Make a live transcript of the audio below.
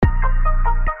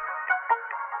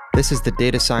This is the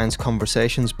Data Science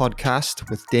Conversations podcast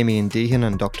with Damien Deehan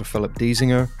and Dr. Philip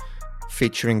Diesinger,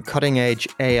 featuring cutting-edge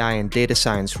AI and data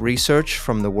science research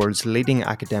from the world's leading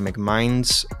academic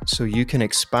minds so you can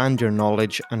expand your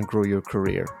knowledge and grow your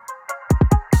career.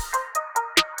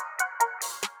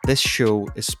 This show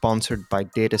is sponsored by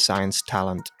Data Science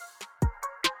Talent.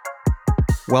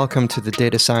 Welcome to the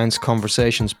Data Science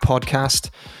Conversations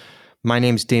podcast. My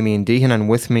name's Damien Deehan and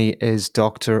with me is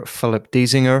Dr. Philip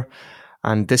Diesinger.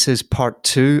 And this is part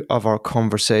 2 of our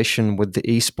conversation with the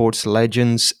esports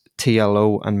legends,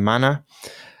 TLO and Mana.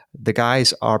 The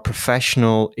guys are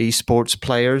professional esports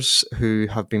players who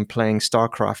have been playing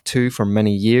StarCraft 2 for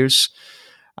many years.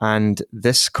 And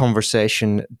this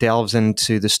conversation delves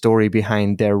into the story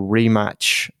behind their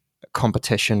rematch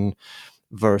competition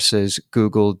versus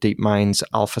Google DeepMind's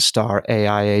AlphaStar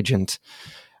AI agent.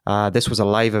 This was a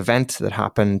live event that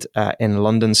happened in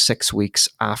London 6 weeks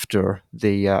after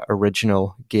the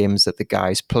original games that the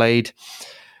guys played.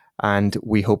 And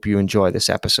we hope you enjoy this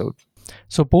episode.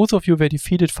 So both of you were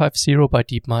defeated 5-0 by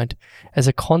DeepMind. As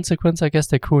a consequence, I guess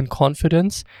they grew in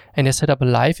confidence and they set up a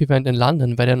live event in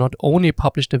London where they not only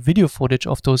published the video footage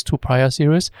of those 2 prior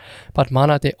series, but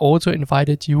Mana, they also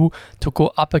invited you to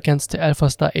go up against the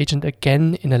AlphaStar agent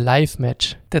again in a live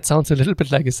match. That sounds a little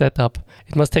bit like a setup.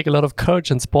 It must take a lot of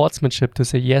courage and sportsmanship to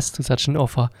say yes to such an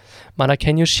offer. Mana,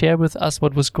 can you share with us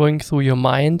what was going through your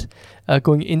mind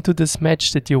going into this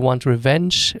match? Did you want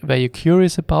revenge? Were you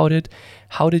curious about it?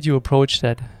 How did you approach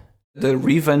that? The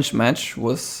revenge match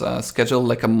was scheduled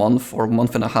like a month or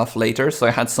month and a half later, so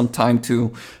I had some time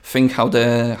to think how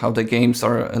the games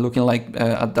are looking like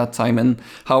at that time and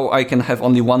how I can have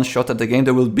only one shot at the game.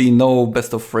 There will be no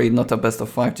best of 3, not a best of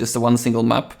 5, just a one single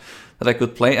map that I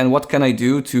could play. And what can I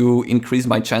do to increase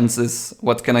my chances?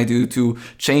 What can I do to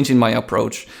change in my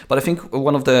approach? But I think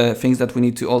one of the things that we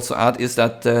need to also add is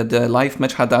that the live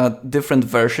match had a different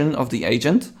version of the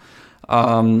agent.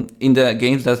 In the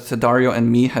games that Dario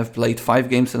and me have played 5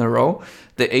 games in a row,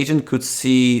 the agent could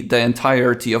see the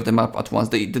entirety of the map at once.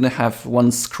 They didn't have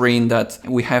one screen that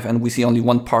we have and we see only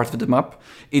one part of the map.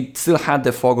 It still had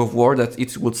the fog of war that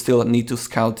it would still need to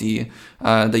scout the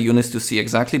units to see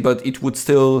exactly, but it would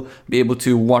still be able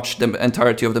to watch the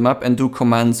entirety of the map and do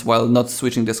commands while not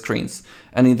switching the screens.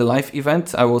 And in the live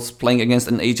event, I was playing against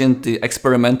an agent, the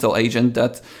experimental agent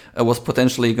that was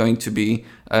potentially going to be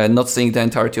not seeing the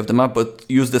entirety of the map, but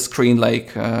use the screen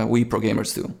like we pro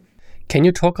gamers do. Can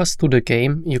you talk us through the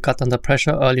game? You got under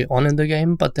pressure early on in the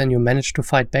game, but then you managed to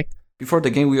fight back. Before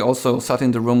the game, we also sat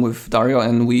in the room with Dario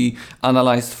and we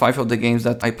analyzed 5 of the games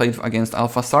that I played against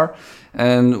AlphaStar.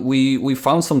 And we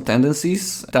found some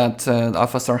tendencies that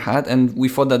AlphaStar had, and we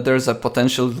thought that there's a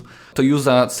potential to use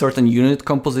a certain unit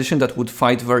composition that would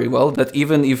fight very well, that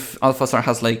even if AlphaStar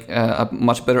has like a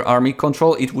much better army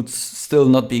control, it would still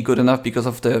not be good enough because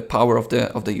of the power of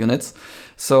the units.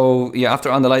 So yeah, after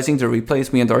analyzing the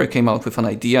replays, me and Dario came out with an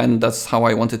idea, and that's how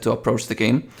I wanted to approach the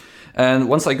game. And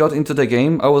once I got into the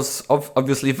game, I was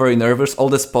obviously very nervous. All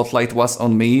the spotlight was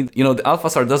on me. You know, the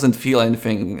AlphaStar doesn't feel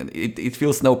anything. It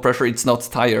feels no pressure. It's not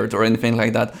tired or anything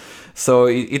like that. So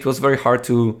it was very hard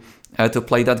to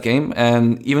play that game.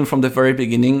 And even from the very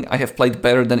beginning, I have played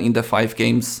better than in the 5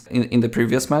 games in the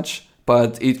previous match.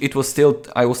 But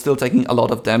I was still taking a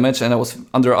lot of damage and I was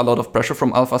under a lot of pressure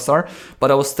from AlphaStar. But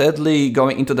I was steadily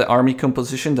going into the army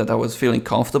composition that I was feeling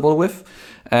comfortable with.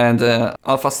 And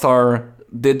AlphaStar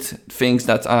did things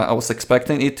that I was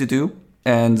expecting it to do,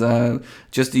 and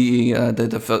just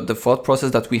the thought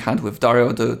process that we had with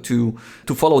Dario to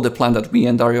follow the plan that we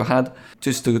and Dario had,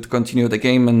 just to continue the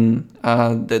game. And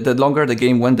the longer the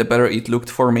game went, the better it looked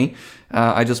for me.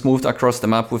 I just moved across the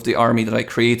map with the army that I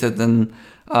created, and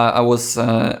I was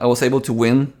able to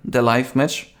win the live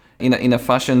match in a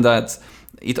fashion that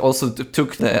it also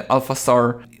took the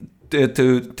AlphaStar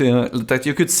that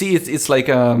you could see it's like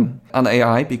an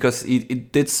AI, because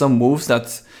it did some moves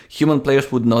that human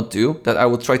players would not do, that I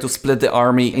would try to split the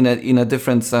army in a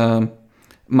different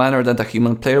manner than a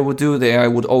human player would do. The AI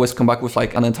would always come back with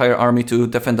like an entire army to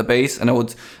defend the base, and I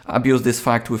would abuse this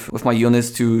fact with my units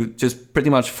to just pretty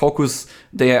much focus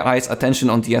the AI's attention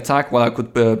on the attack while I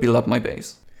could build up my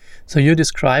base. So you're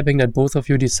describing that both of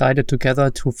you decided together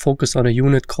to focus on a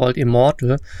unit called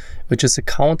Immortal, which is a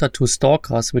counter to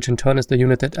Stalkers, which in turn is the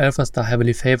unit that AlphaStar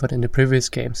heavily favored in the previous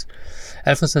games.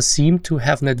 AlphaStar seemed to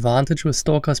have an advantage with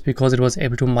Stalkers because it was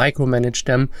able to micromanage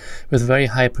them with very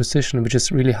high precision, which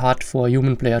is really hard for a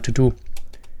human player to do.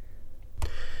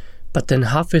 But then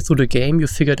halfway through the game, you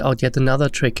figured out yet another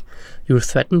trick. You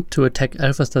threatened to attack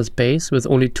AlphaStar's base with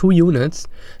only 2 units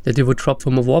that they would drop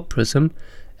from a warp prism,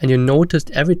 and you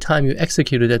noticed every time you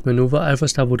executed that maneuver,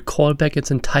 AlphaStar would call back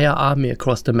its entire army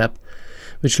across the map,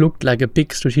 which looked like a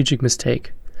big strategic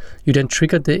mistake. You then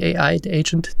triggered the AI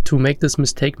agent to make this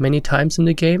mistake many times in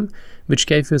the game, which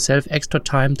gave yourself extra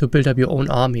time to build up your own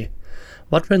army.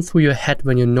 What went through your head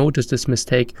when you noticed this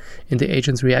mistake in the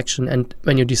agent's reaction and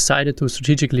when you decided to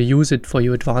strategically use it for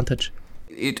your advantage?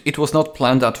 It was not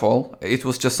planned at all. It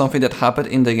was just something that happened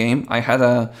in the game. I had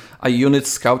a unit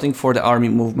scouting for the army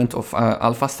movement of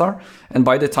AlphaStar. And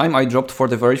by the time I dropped for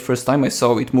the very first time, I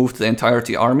saw it moved the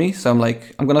entirety army. So I'm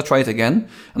like, I'm going to try it again.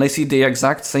 And I see the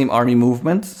exact same army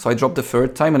movement. So I dropped the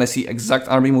third time and I see exact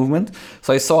army movement.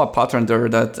 So I saw a pattern there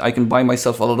that I can buy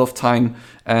myself a lot of time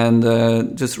and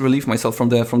just relieve myself from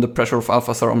the pressure of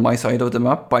AlphaStar on my side of the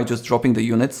map by just dropping the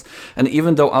units. And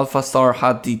even though AlphaStar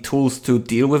had the tools to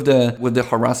deal with the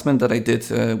harassment that I did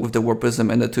with the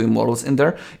Warpism and the two Immortals in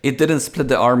there, it didn't split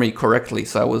the army correctly.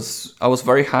 So I was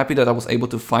very happy that I was able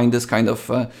to find this kind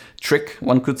of trick,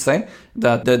 one could say,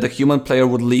 that the human player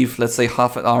would leave, let's say,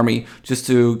 half an army just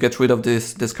to get rid of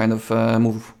this kind of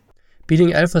move.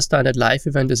 Beating AlphaStar in that live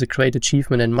event is a great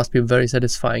achievement and must be very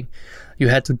satisfying. You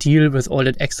had to deal with all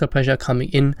that extra pressure coming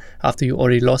in after you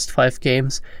already lost 5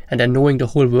 games, and then knowing the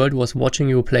whole world was watching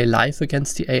you play live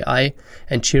against the AI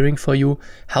and cheering for you.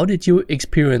 How did you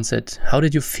experience it? How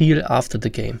did you feel after the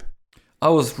game? I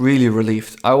was really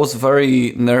relieved. I was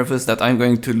very nervous that I'm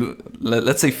going to,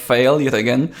 let's say, fail yet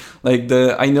again.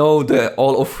 I know that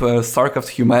all of StarCraft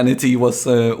humanity was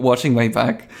watching my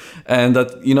back, and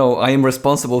that, I am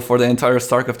responsible for the entire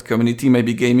StarCraft community,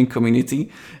 maybe gaming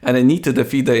community, and I need to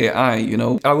defeat the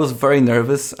AI. I was very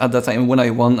nervous at that time. When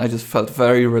I won, I just felt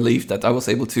very relieved that I was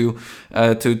able to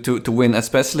win,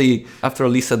 especially after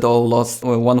Lee Sedol lost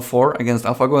 1-4 against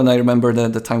AlphaGo, and I remember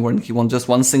the time when he won just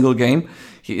one single game.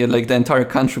 The entire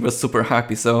country was super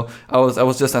happy, so I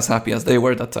was just as happy as they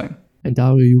were at that time. And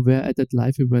Dario, you were at that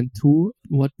live event too.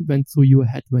 What went through your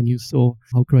head when you saw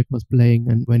how Greg was playing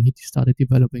and when he started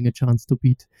developing a chance to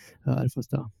beat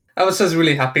AlphaStar? I was just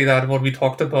really happy that what we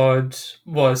talked about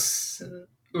was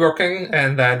working,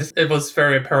 and that it was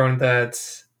very apparent that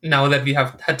now that we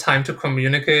have had time to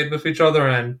communicate with each other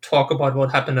and talk about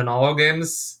what happened in our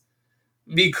games,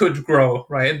 we could grow,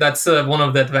 right? That's one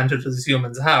of the advantages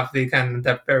humans have. They can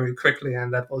adapt very quickly,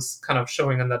 and that was kind of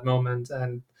showing in that moment.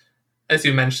 And as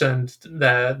you mentioned,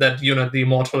 that unit, the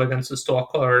Immortal against the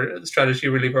Stalker strategy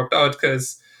really worked out,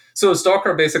 because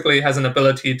Stalker basically has an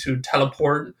ability to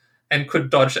teleport and could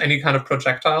dodge any kind of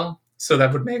projectile. So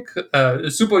that would make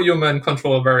superhuman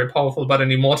control very powerful, but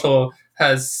an Immortal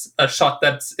has a shot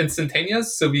that's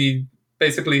instantaneous. So we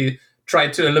basically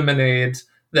tried to eliminate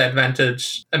the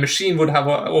advantage a machine would have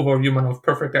over a human of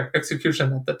perfect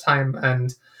execution at the time.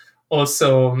 And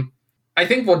also, I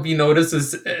think what we notice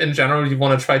is, in general, you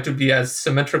want to try to be as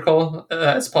symmetrical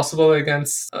as possible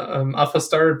against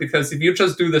AlphaStar, because if you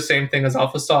just do the same thing as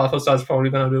AlphaStar is probably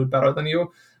going to do it better than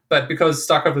you. But because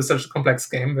StarCraft is such a complex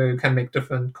game where you can make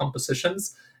different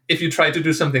compositions, if you try to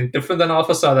do something different than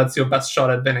AlphaStar, that's your best shot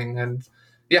at winning. And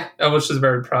yeah, I was just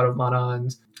very proud of Mana,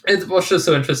 and it was just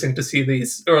so interesting to see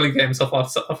these early games of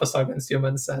AlphaStar against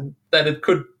humans, and that it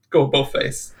could go both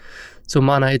ways. So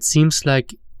Mana, it seems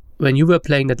like when you were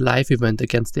playing that live event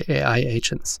against the AI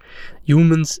agents,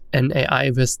 humans and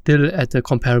AI were still at a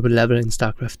comparable level in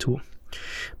StarCraft 2.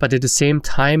 But at the same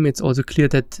time, it's also clear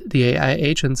that the AI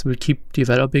agents will keep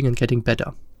developing and getting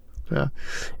better.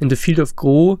 In the field of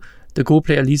Go, the Go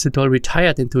player Lee Sedol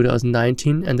retired in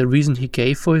 2019, and the reason he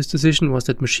gave for his decision was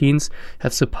that machines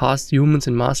have surpassed humans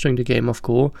in mastering the game of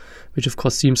Go, which of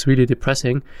course seems really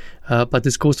depressing, but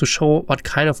this goes to show what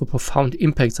kind of a profound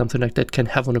impact something like that can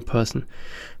have on a person.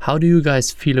 How do you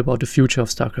guys feel about the future of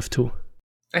StarCraft 2?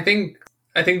 I think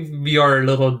we are a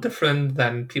little different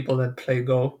than people that play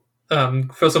Go.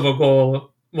 First of all,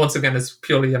 Go, once again, is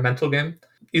purely a mental game.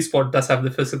 Esport does have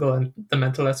the physical and the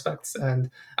mental aspects,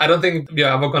 and I don't think we're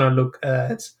ever going to look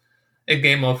at a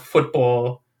game of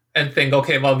football and think,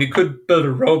 okay, well, we could build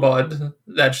a robot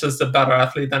that's just a better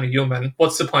athlete than a human.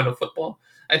 What's the point of football?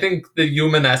 I think the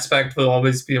human aspect will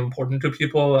always be important to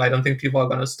people. I don't think people are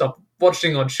going to stop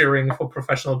watching or cheering for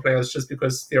professional players just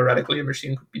because theoretically a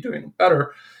machine could be doing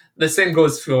better. The same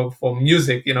goes for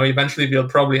music. Eventually we'll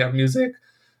probably have music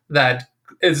that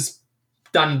is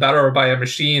done better by a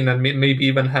machine and maybe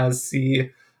even has the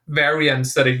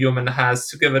variants that a human has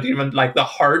to give it even like the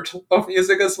heart of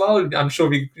music as well. I'm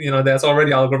sure there's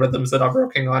already algorithms that are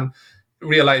working on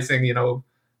realizing,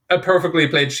 a perfectly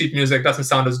played sheet music doesn't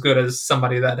sound as good as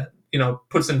somebody that,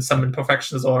 puts in some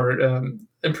imperfections or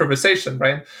improvisation,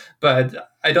 right? But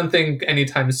I don't think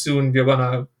anytime soon we're going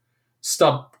to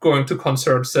stop going to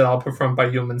concerts that are performed by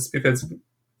humans, because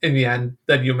in the end,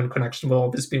 that human connection will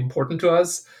always be important to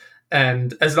us.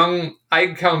 And as long I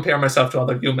compare myself to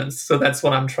other humans, so that's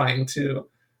what I'm trying to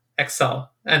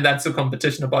excel. And that's a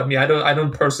competition about me. I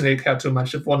don't personally care too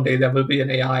much if one day there will be an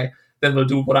AI that will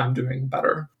do what I'm doing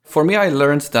better. For me, I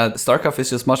learned that StarCraft is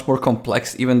just much more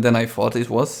complex even than I thought it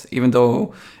was, even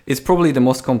though it's probably the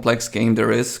most complex game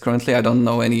there is. Currently, I don't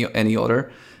know any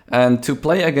other. And to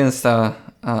play against a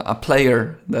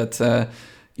player that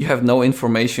you have no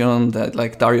information, that,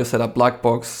 like Dario said, a black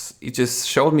box, it just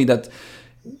showed me that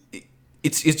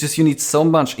it's just you need so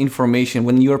much information.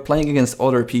 When you're playing against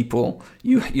other people,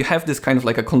 you have this kind of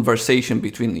like a conversation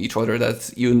between each other,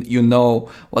 that you know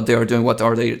what they are doing, what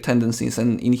are their tendencies.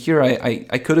 And in here,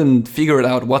 I couldn't figure it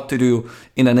out what to do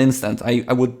in an instant.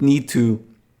 I would need to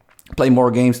play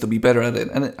more games to be better at it.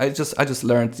 And I just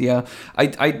learned,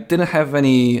 I didn't have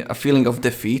a feeling of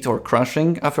defeat or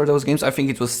crushing after those games. I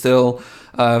think it was still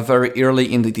very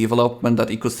early in the development, that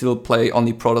it could still play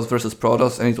only Protoss versus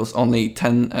Protoss, and it was only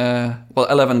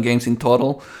 11 games in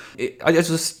total. I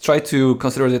just tried to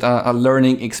consider it a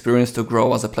learning experience to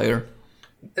grow as a player.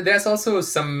 There's also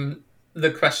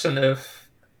the question if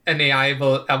an AI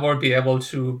will ever be able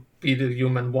to be the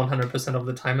human 100% of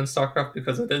the time in StarCraft,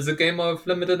 because it is a game of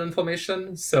limited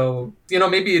information. So,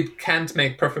 maybe it can't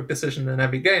make perfect decisions in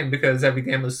every game, because every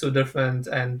game is so different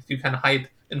and you can hide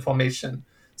information.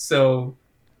 So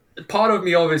part of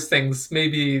me always thinks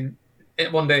maybe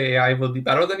one day AI will be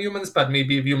better than humans, but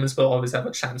maybe humans will always have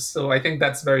a chance. So I think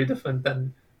that's very different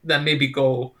than maybe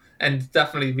Go. And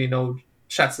definitely we know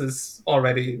chess is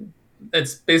already,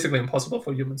 it's basically impossible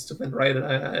for humans to win, right?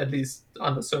 At least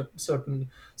under certain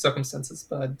circumstances.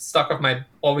 But StarCraft might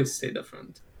always stay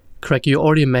different. Craig, you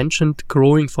already mentioned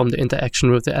growing from the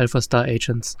interaction with the Alpha Star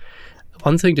agents.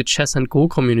 One thing the chess and Go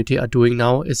community are doing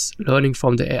now is learning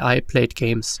from the AI played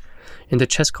games. In the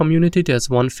chess community, there's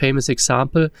one famous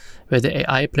example where the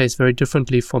AI plays very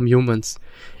differently from humans.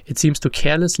 It seems to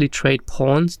carelessly trade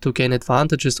pawns to gain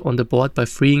advantages on the board by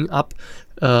freeing up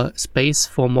space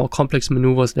for more complex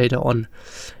maneuvers later on.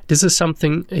 This is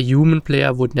something a human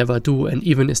player would never do, and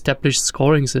even established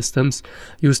scoring systems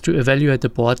used to evaluate the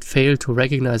board fail to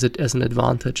recognize it as an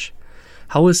advantage.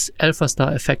 How is Alpha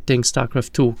Star affecting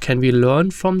StarCraft 2? Can we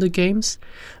learn from the games?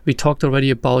 We talked already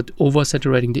about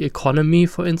oversaturating the economy,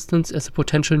 for instance, as a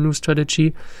potential new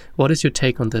strategy. What is your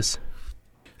take on this?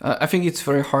 I think it's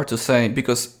very hard to say,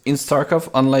 because in StarCraft,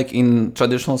 unlike in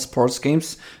traditional sports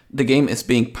games, the game is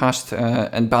being patched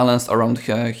and balanced around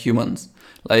humans.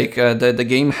 Like the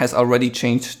game has already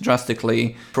changed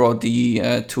drastically throughout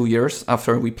the 2 years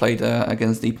after we played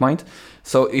against DeepMind.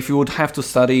 So if you would have to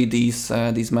study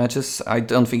these matches, I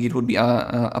don't think it would be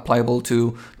applicable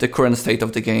to the current state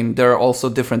of the game. There are also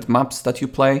different maps that you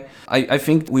play. I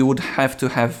think we would have to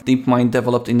have DeepMind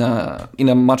developed in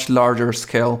a much larger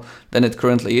scale than it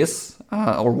currently is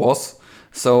or was.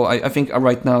 So I think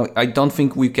right now, I don't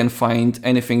think we can find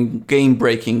anything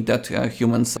game-breaking that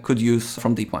humans could use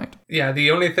from DeepMind. Yeah,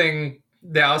 the only thing,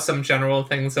 there are some general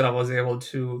things that I was able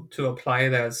to apply.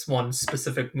 There's one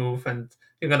specific move, and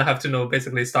you're going to have to know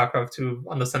basically StarCraft to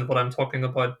understand what I'm talking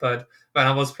about. But when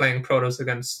I was playing Protoss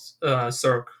against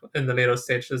Zerg in the later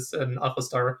stages in Alpha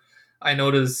Star, I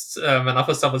noticed when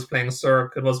Alpha Star was playing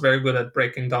Zerg, it was very good at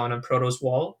breaking down a Protoss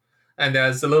wall. And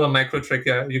there's a little micro trick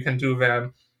you can do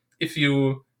where if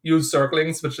you use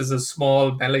Zerglings, which is a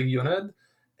small melee unit,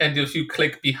 and if you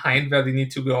click behind where they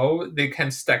need to go, they can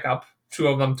stack up, two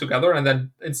of them together. And then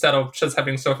instead of just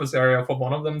having surface area for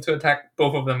one of them to attack,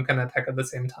 both of them can attack at the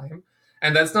same time.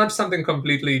 And that's not something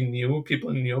completely new.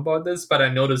 People knew about this, but I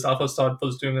noticed Alpha Star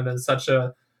was doing it in such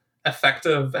a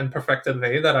effective and perfected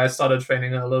way that I started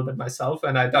training it a little bit myself.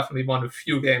 And I definitely won a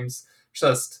few games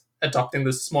just adopting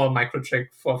this small micro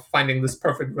trick for finding this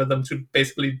perfect rhythm to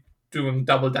basically doing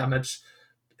double damage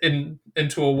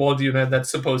into a walled unit that's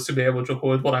supposed to be able to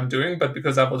hold what I'm doing. But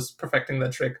because I was perfecting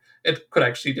that trick, it could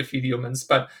actually defeat humans.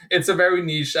 But it's a very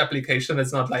niche application.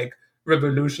 It's not like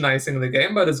revolutionizing the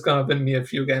game, but it's gonna win me a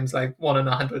few games, like 1 in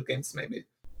 100 games maybe.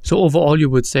 So overall, you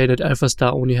would say that Alpha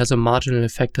Star only has a marginal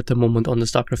effect at the moment on the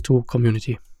StarCraft 2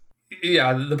 community?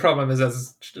 Yeah, the problem is,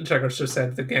 as Checkers just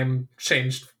said, the game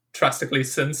changed drastically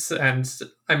since, and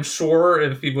I'm sure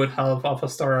if we would have Alpha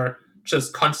Star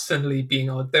just constantly being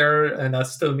out there and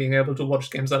us still being able to watch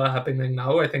games that are happening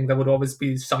now, I think there would always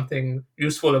be something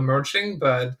useful emerging,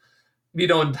 but we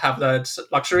don't have that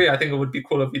luxury. I think it would be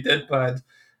cool if we did, but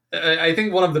I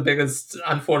think one of the biggest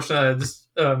unfortunate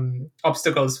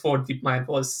obstacles for DeepMind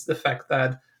was the fact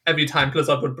that every time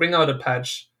Blizzard would bring out a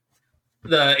patch,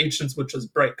 the agents would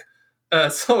just break.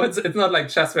 So it's not like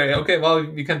chess where, okay, well,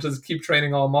 we can just keep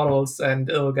training our models and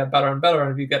it'll get better and better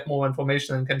and we get more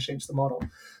information and can change the model.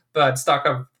 But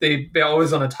StarCraft, they're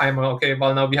always on a timer. Okay,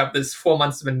 well, now we have this 4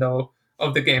 months window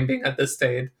of the game being at this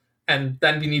state. And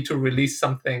then we need to release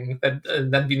something, that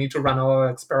then we need to run our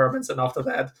experiments. And after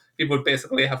that, we would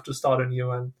basically have to start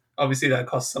anew. And obviously that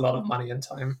costs a lot of money and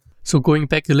time. So going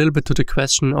back a little bit to the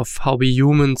question of how we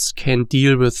humans can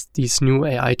deal with these new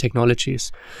AI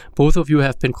technologies. Both of you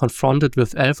have been confronted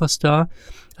with AlphaStar,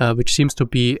 which seems to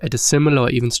be at a similar or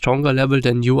even stronger level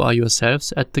than you are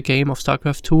yourselves at the game of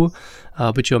StarCraft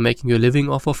 2, which you're making your living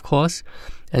off, of course.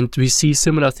 And we see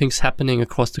similar things happening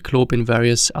across the globe in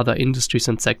various other industries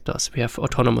and sectors. We have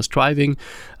autonomous driving,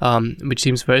 which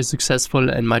seems very successful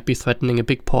and might be threatening a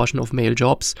big portion of male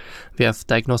jobs. We have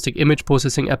diagnostic image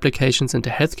processing applications in the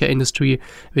healthcare industry,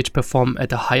 which perform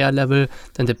at a higher level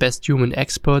than the best human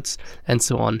experts, and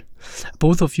so on.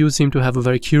 Both of you seem to have a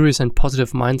very curious and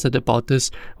positive mindset about this,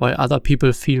 while other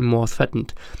people feel more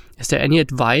threatened. Is there any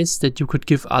advice that you could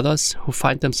give others who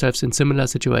find themselves in similar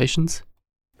situations?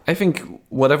 I think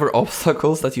whatever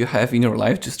obstacles that you have in your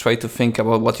life, just try to think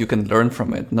about what you can learn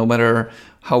from it. No matter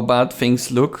how bad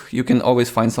things look, you can always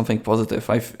find something positive.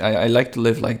 I like to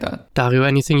live like that. Dario,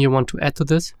 anything you want to add to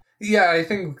this? Yeah, I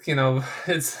think,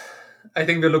 I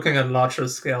think we're looking at larger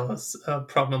scale as a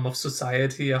problem of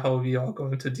society, how we are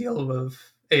going to deal with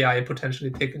AI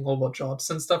potentially taking over jobs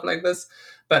and stuff like this.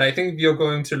 But I think we are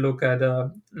going to look at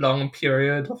a long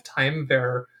period of time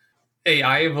where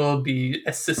AI will be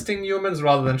assisting humans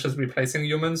rather than just replacing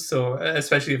humans. So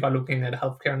especially if I'm looking at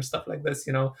healthcare and stuff like this,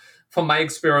 from my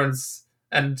experience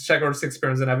and Chagger's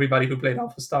experience and everybody who played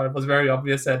AlphaStar, it was very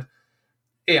obvious that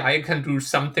AI can do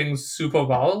something super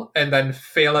well and then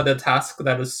fail at a task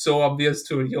that is so obvious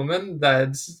to a human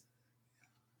that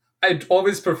I'd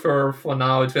always prefer for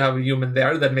now to have a human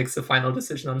there that makes the final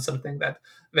decision on something that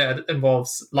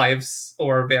involves lives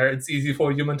or where it's easy for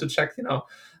a human to check,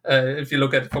 if you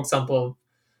look at, for example,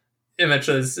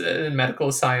 images in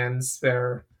medical science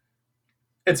where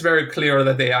it's very clear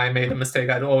that the AI made a mistake,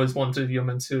 I'd always want a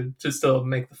human to still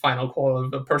make the final call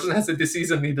if a person has a disease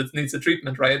and needs a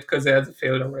treatment, right? Because they have a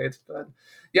failure rate. But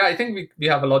yeah, I think we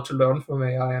have a lot to learn from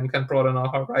AI and can broaden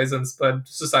our horizons, but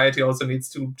society also needs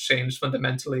to change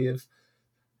fundamentally. If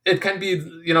it can be,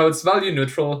 it's value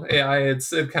neutral AI.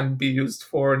 It can be used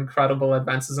for incredible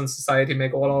advances in society,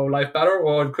 make all our life better,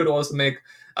 or it could also make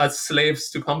us slaves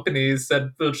to companies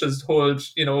that will just hold,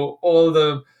 all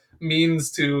the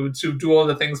means to do all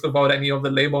the things without any of the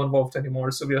labor involved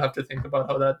anymore. So we'll have to think about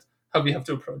how we have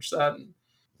to approach that.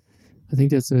 I think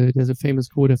there's a famous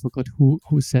quote, I forgot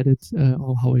who said it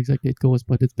or how exactly it goes,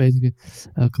 but it's basically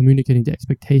communicating the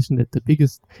expectation that the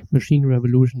biggest machine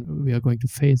revolution we are going to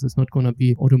face is not going to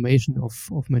be automation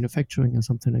of manufacturing or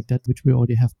something like that, which we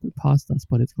already have past us,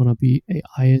 but it's going to be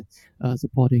AI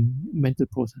supporting mental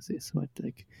processes, right?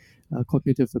 Like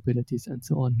cognitive abilities and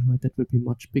so on, right? That will be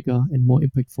much bigger and more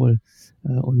impactful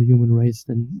on the human race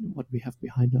than what we have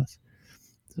behind us.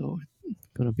 So it's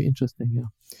going to be interesting,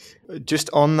 yeah. Just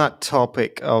on that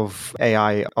topic of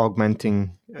AI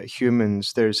augmenting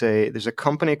humans, there's a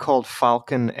company called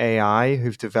Falcon AI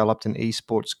who've developed an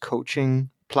esports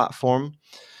coaching platform.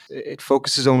 It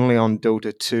focuses only on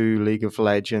Dota 2, League of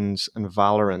Legends, and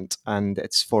Valorant, and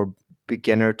it's for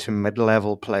beginner to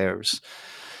mid-level players.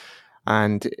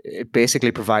 And it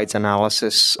basically provides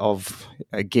analysis of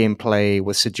gameplay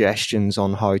with suggestions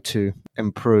on how to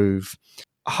improve.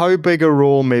 How big a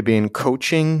role maybe in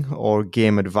coaching or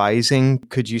game advising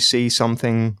could you see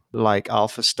something like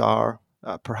AlphaStar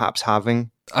perhaps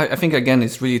having? I think, again,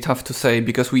 it's really tough to say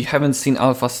because we haven't seen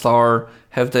AlphaStar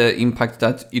have the impact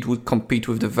that it would compete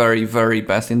with the very, very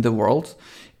best in the world.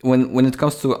 When it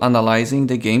comes to analyzing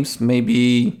the games,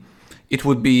 maybe it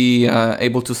would be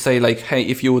able to say, like, hey,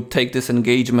 if you would take this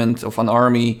engagement of an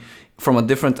army from a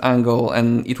different angle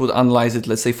and it would analyze it,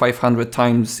 let's say 500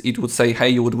 times, it would say, hey,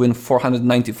 you would win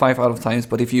 495 out of times.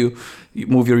 But if you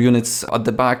move your units at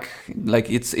the back, like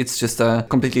it's just a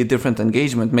completely different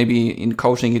engagement. Maybe in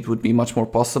coaching it would be much more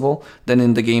possible than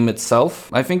in the game itself.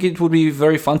 I think it would be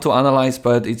very fun to analyze,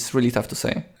 but it's really tough to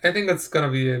say. I think that's going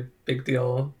to be a big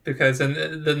deal because, and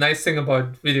the nice thing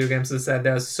about video games is that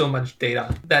there's so much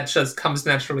data that just comes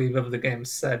naturally with the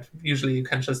games that usually you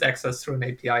can just access through an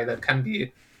API that can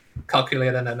be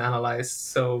calculated and analyzed.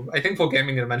 So I think for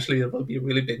gaming eventually it will be a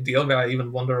really big deal where I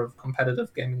even wonder if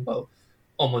competitive gaming will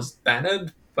almost ban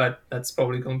it, but that's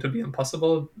probably going to be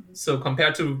impossible. So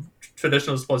compared to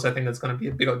traditional sports, I think it's going to be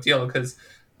a bigger deal because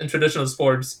in traditional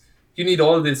sports you need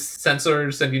all these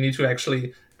sensors and you need to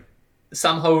actually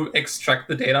somehow extract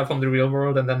the data from the real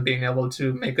world and then being able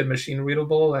to make it machine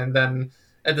readable and then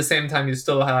at the same time, you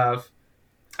still have...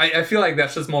 I feel like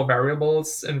there's just more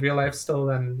variables in real life still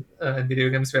than in video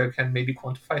games, where you can maybe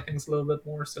quantify things a little bit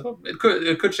more. So it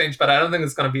could change, but I don't think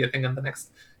it's going to be a thing in the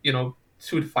next 2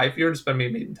 to 5 years, but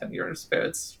maybe in 10 years, where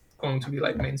it's going to be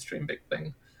like mainstream big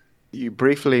thing. You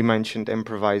briefly mentioned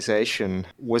improvisation.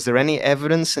 Was there any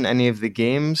evidence in any of the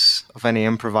games of any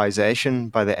improvisation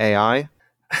by the AI?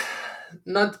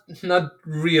 Not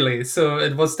really. So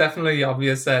it was definitely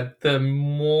obvious that the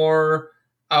more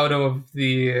out of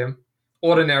the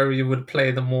ordinary you would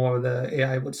play, the more the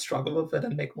AI would struggle with it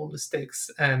and make more mistakes.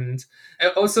 And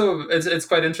also, it's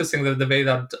quite interesting that the way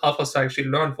that AlphaStar actually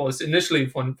learned was initially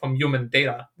from human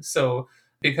data. So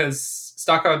because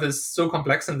StarCraft is so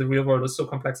complex and the real world is so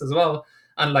complex as well,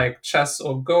 unlike chess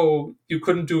or Go, you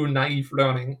couldn't do naive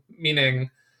learning,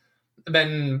 meaning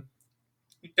when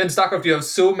in StarCraft you have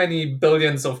so many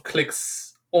billions of clicks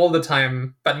all the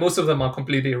time, but most of them are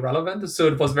completely irrelevant. So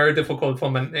it was very difficult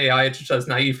for an AI to just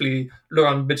naively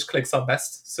learn which clicks are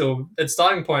best. So its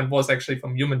starting point was actually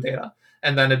from human data,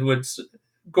 and then it would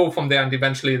go from there and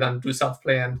eventually then do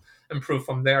self-play and improve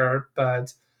from there.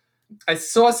 But I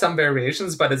saw some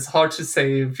variations, but it's hard to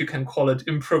say if you can call it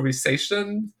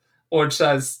improvisation or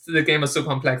just the game is so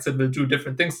complex it will do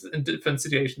different things in different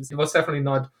situations. It was definitely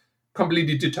not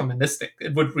completely deterministic.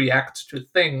 It would react to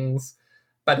things,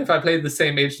 but if I played the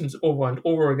same agent over and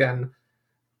over again,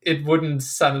 it wouldn't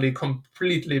suddenly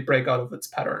completely break out of its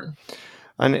pattern.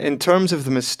 And in terms of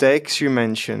the mistakes you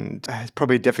mentioned, it's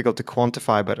probably difficult to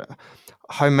quantify, but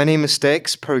how many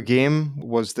mistakes per game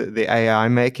was the AI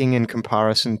making in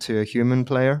comparison to a human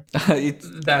player?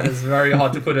 That is very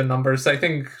hard to put in numbers. I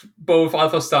think both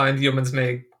AlphaStar and humans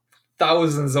make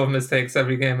thousands of mistakes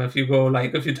every game. If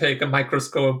you take a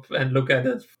microscope and look at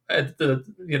it at the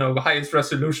highest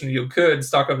resolution you could,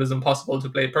 StarCraft is impossible to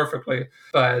play perfectly.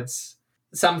 But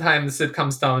sometimes it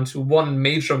comes down to one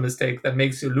major mistake that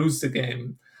makes you lose the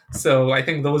game. So I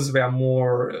think those are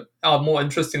more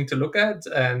interesting to look at,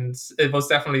 and it was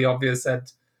definitely obvious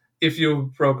that if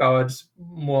you broke out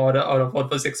more out of what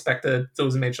was expected,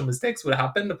 those major mistakes would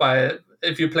happen. But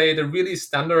if you played a really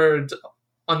standard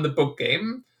on the book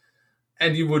game,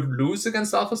 and you would lose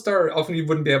against AlphaStar, often you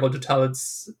wouldn't be able to tell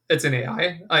it's an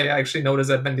AI. I actually noticed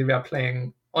that when they were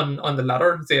playing on the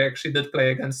ladder, they actually did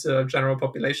play against the general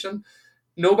population.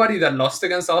 Nobody that lost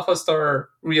against AlphaStar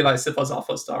realized it was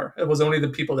AlphaStar. It was only the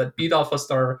people that beat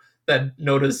AlphaStar that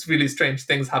noticed really strange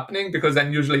things happening, because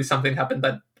then usually something happened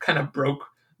that kind of broke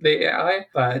the AI.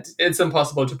 But it's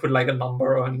impossible to put like a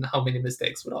number on how many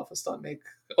mistakes would AlphaStar make.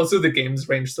 Also, the games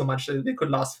range so much that they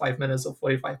could last 5 minutes or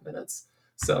 45 minutes.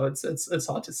 So it's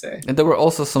hard to say. And there were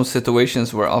also some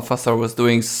situations where AlphaStar was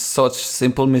doing such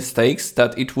simple mistakes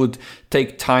that it would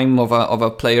take time of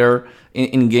a player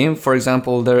in game. For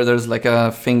example, there's like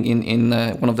a thing in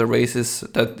one of the races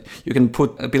that you can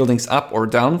put buildings up or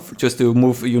down just to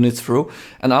move units through.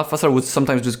 And AlphaStar would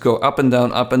sometimes just go up and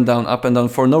down, up and down, up and down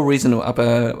for no reason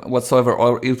whatsoever,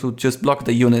 or it would just block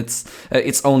the units,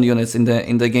 its own units in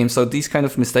the game. So these kind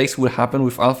of mistakes would happen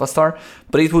with AlphaStar,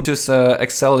 but it would just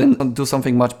excel and do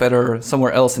something much better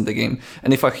somewhere else in the game.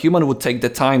 And if a human would take the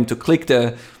time to click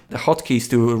the hotkeys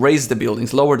to raise the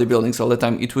buildings, lower the buildings all the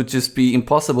time, it would just be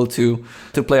impossible to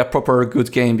play a proper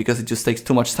good game, because it just takes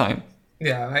too much time.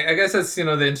 Yeah, I guess that's the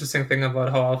interesting thing about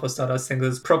how AlphaStar does things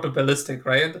is probabilistic,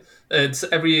 right? It's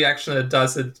every action it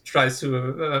does, it tries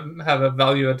to have a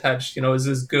value attached. Is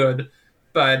this good?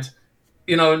 But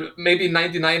maybe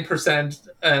 99%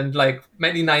 and like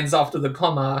many nines after the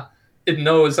comma, it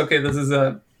knows, okay, this is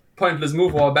a pointless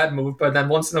move or a bad move, but then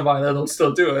once in a while it'll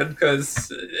still do it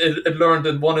because it learned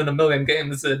in 1 in a million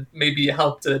games it maybe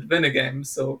helped it win a game.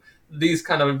 So these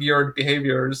kind of weird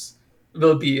behaviors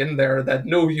will be in there that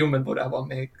no human would ever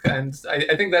make. And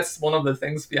I think that's one of the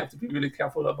things we have to be really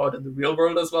careful about in the real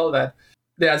world as well, that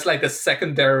there's like a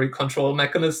secondary control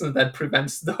mechanism that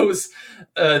prevents those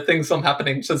things from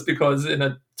happening, just because in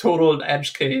a total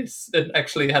edge case, it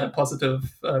actually had a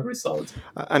positive result.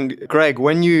 And Greg,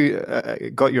 when you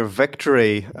got your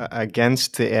victory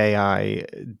against the AI,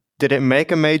 did it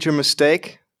make a major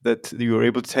mistake that you were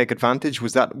able to take advantage?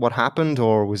 Was that what happened,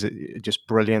 or was it just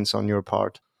brilliance on your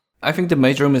part? I think the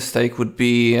major mistake would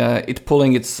be it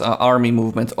pulling its army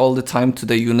movement all the time to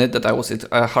the unit that I was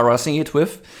harassing it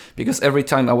with, because every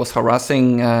time I was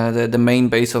harassing the main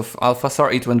base of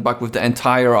AlphaStar, it went back with the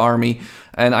entire army,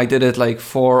 and I did it like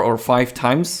 4 or 5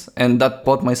 times, and that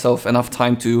bought myself enough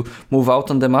time to move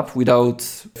out on the map without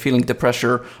feeling the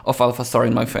pressure of AlphaStar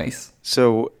in my face.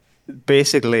 So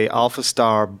basically,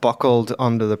 AlphaStar buckled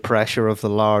under the pressure of the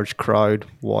large crowd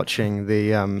watching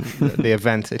the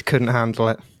event. It couldn't handle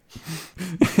it.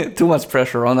 Too much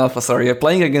pressure on AlphaStar. You're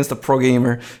playing against a pro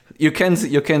gamer. You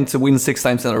can't win 6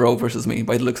 times in a row versus me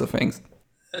by the looks of things.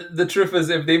 The truth is,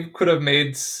 if they could have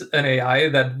made an AI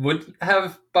that would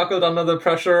have buckled under the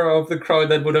pressure of the crowd,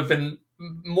 that would have been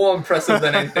more impressive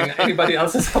than anything anybody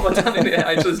else has ever done in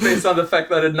AI, just based on the fact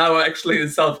that it now actually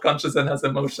is self-conscious and has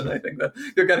emotion. I think that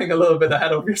you're getting a little bit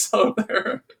ahead of yourself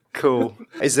there. Cool.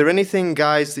 Is there anything,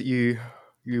 guys, that you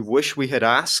wish we had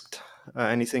asked?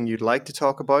 Anything you'd like to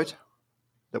talk about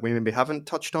that we maybe haven't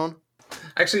touched on?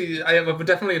 Actually, I would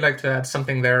definitely like to add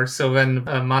something there. So when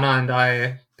Mana and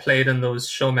I played in those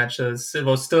show matches, it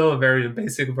was still a very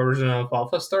basic version of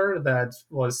AlphaStar that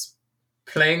was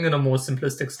playing in a more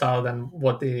simplistic style than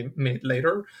what they made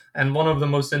later. And one of the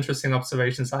most interesting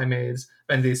observations I made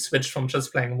when they switched from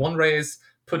just playing one race,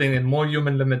 putting in more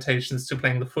human limitations, to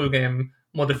playing the full game,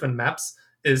 more different maps,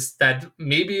 is that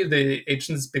maybe the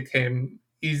agents became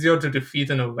easier to defeat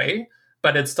in a way,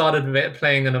 but it started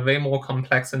playing in a way more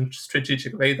complex and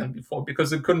strategic way than before,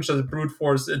 because it couldn't just brute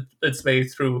force its way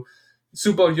through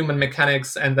superhuman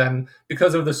mechanics, and then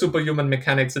because of the superhuman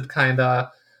mechanics, it kind of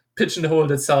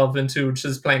pigeonholed itself into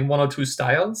just playing one or two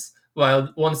styles.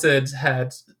 While once it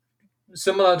had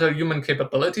similar to human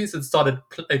capabilities, it started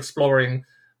exploring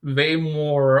way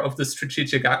more of the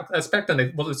strategic aspect, and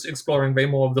it was exploring way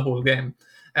more of the whole game.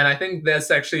 And I think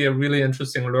that's actually a really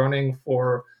interesting learning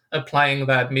for applying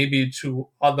that maybe to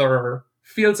other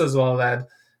fields as well, that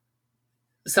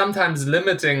sometimes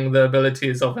limiting the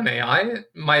abilities of an AI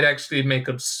might actually make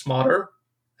it smarter,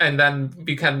 and then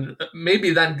we can maybe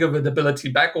then give it ability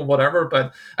back or whatever.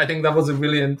 But I think that was a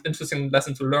really interesting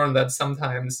lesson to learn, that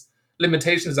sometimes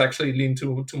limitations actually lead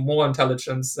to more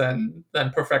intelligence than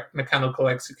perfect mechanical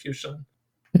execution.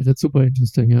 Yeah, that's super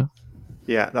interesting, yeah.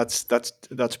 Yeah, that's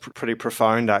pretty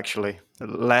profound, actually.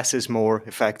 Less is more,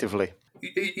 effectively.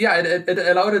 Yeah, it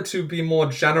allowed it to be more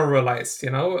generalized,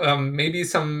 maybe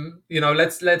some,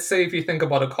 let's say if you think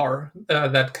about a car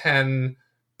that can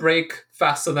brake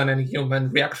faster than any human,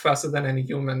 react faster than any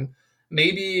human,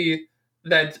 maybe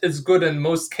that is good in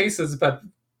most cases, but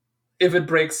if it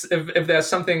breaks, if there's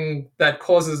something that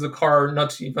causes the car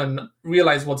not to even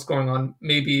realize what's going on,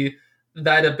 maybe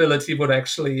that ability would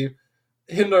actually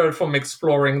hinder it from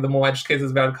exploring the more edge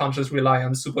cases where it can't just rely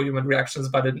on superhuman reactions,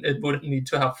 but it would need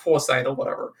to have foresight or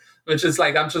whatever, which is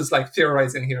like, I'm just like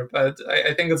theorizing here, but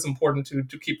I think it's important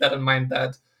to keep that in mind,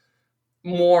 that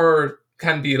more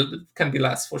can be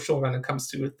less for sure when it comes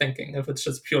to thinking, if it's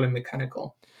just purely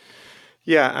mechanical.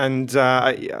 Yeah, and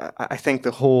I think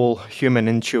the whole human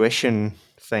intuition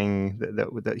thing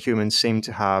that humans seem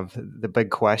to have, the big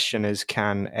question is,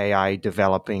 can AI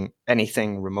developing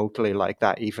anything remotely like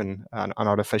that, even an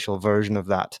artificial version of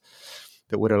that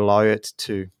would allow it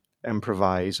to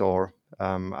improvise or,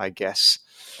 I guess,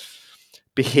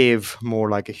 behave more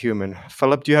like a human?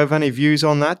 Philip, do you have any views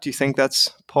on that? Do you think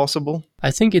that's possible?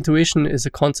 I think intuition is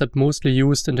a concept mostly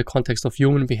used in the context of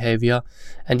human behavior,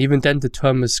 and even then the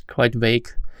term is quite vague.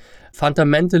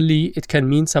 Fundamentally, it can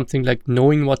mean something like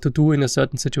knowing what to do in a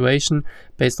certain situation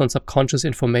based on subconscious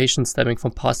information stemming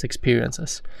from past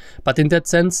experiences. But in that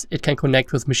sense, it can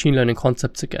connect with machine learning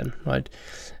concepts again, right?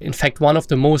 In fact, one of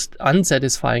the most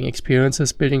unsatisfying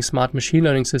experiences building smart machine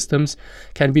learning systems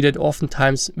can be that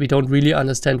oftentimes we don't really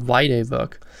understand why they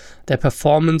work. Their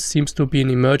performance seems to be an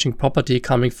emerging property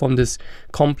coming from this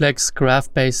complex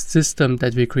graph-based system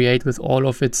that we create with all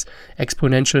of its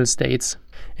exponential states.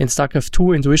 In StarCraft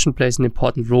 2, intuition plays an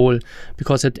important role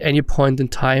because at any point in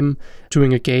time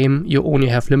during a game, you only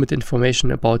have limited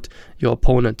information about your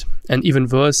opponent. And even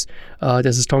worse,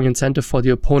 there's a strong incentive for the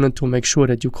opponent to make sure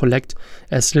that you collect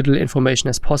as little information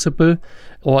as possible,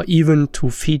 or even to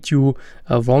feed you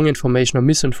wrong information or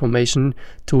misinformation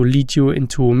to lead you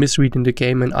into misreading the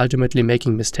game and ultimately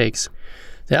making mistakes.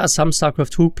 There are some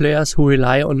StarCraft 2 players who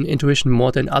rely on intuition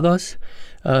more than others.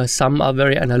 Some are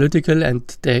very analytical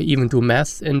and they even do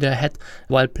math in their head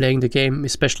while playing the game,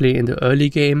 especially in the early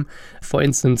game. For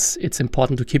instance, it's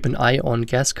important to keep an eye on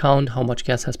gas count, how much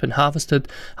gas has been harvested,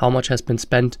 how much has been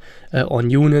spent on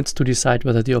units to decide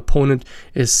whether the opponent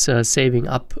is saving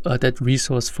up that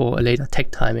resource for a later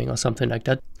tech timing or something like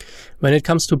that. When it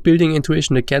comes to building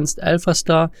intuition against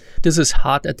AlphaStar, this is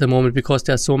hard at the moment because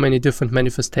there are so many different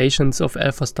manifestations of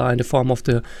AlphaStar in the form of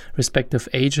the respective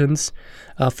agents.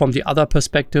 From the other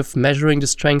perspective, measuring the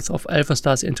strength of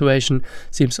AlphaStar's intuition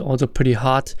seems also pretty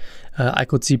hard. I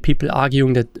could see people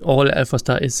arguing that all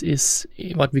AlphaStar is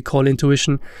what we call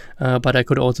intuition, but I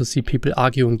could also see people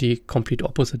arguing the complete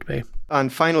opposite way.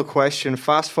 And final question,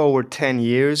 fast forward 10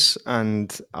 years and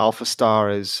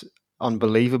AlphaStar is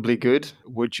unbelievably good.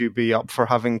 Would you be up for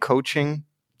having coaching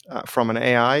from an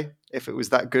AI if it was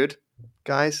that good,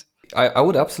 guys? I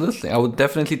would absolutely. I would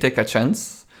definitely take a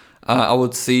chance. I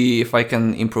would see if I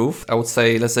can improve. I would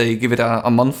say, let's say, give it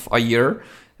a month, a year,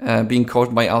 being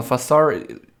coached by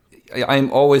AlphaStar.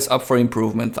 I'm always up for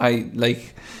improvement.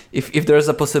 If there's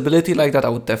a possibility like that, I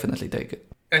would definitely take it.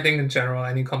 I think in general,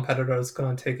 any competitor is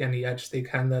going to take any edge they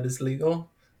can that is legal.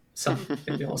 Some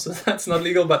maybe also that's not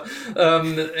legal, but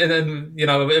and then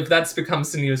if that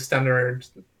becomes the new standard,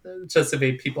 just the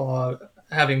way people are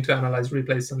having to analyze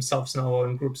replays themselves now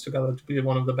in groups together to be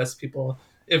one of the best people.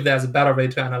 If there's a better way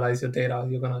to analyze your data,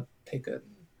 you're gonna take it.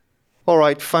 All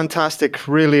right, fantastic.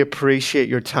 Really appreciate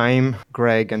your time,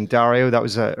 Greg and Dario. That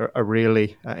was a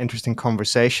really interesting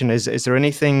conversation. Is there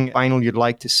anything final you'd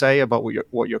like to say about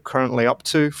what you're currently up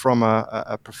to from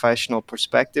a professional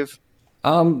perspective?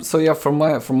 So yeah, from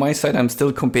my side, I'm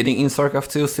still competing in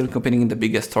StarCraft 2, still competing in the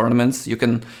biggest tournaments. You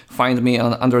can find me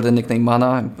under the nickname Mana.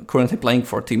 I'm currently playing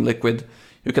for Team Liquid.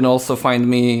 You can also find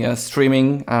me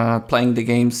streaming, playing the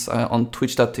games on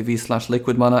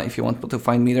twitch.tv/liquidmana if you want to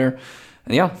find me there.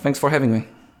 And yeah, thanks for having me.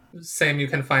 Same, you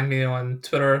can find me on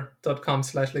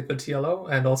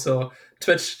twitter.com/liquidtlo, and also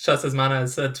Twitch, just as Mana,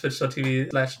 is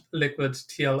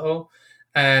twitch.tv/liquidtlo.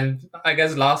 And I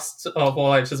guess last of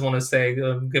all, I just want to say,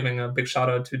 giving a big shout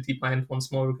out to DeepMind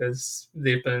once more, because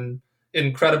they've been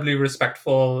incredibly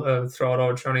respectful throughout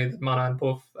our journey that Mana and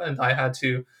both and I had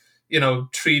to,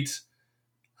 treat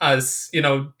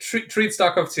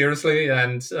StarCraft seriously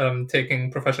and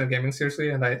taking professional gaming seriously.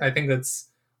 And I think it's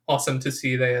awesome to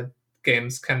see that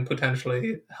games can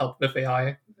potentially help with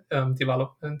AI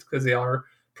development, because they are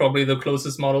probably the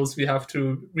closest models we have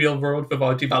to real world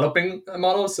without developing a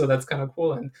model. So that's kind of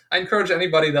cool. And I encourage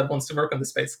anybody that wants to work on the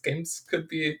space. Games could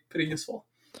be pretty useful.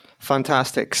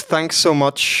 Fantastic. Thanks so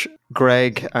much,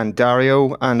 Greg and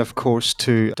Dario, and of course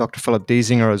to Dr. Philip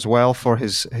Diesinger as well for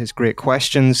his great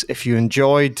questions. If you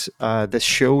enjoyed this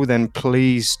show, then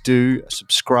please do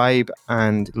subscribe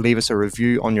and leave us a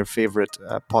review on your favorite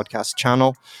podcast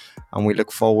channel. And we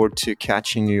look forward to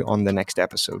catching you on the next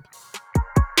episode.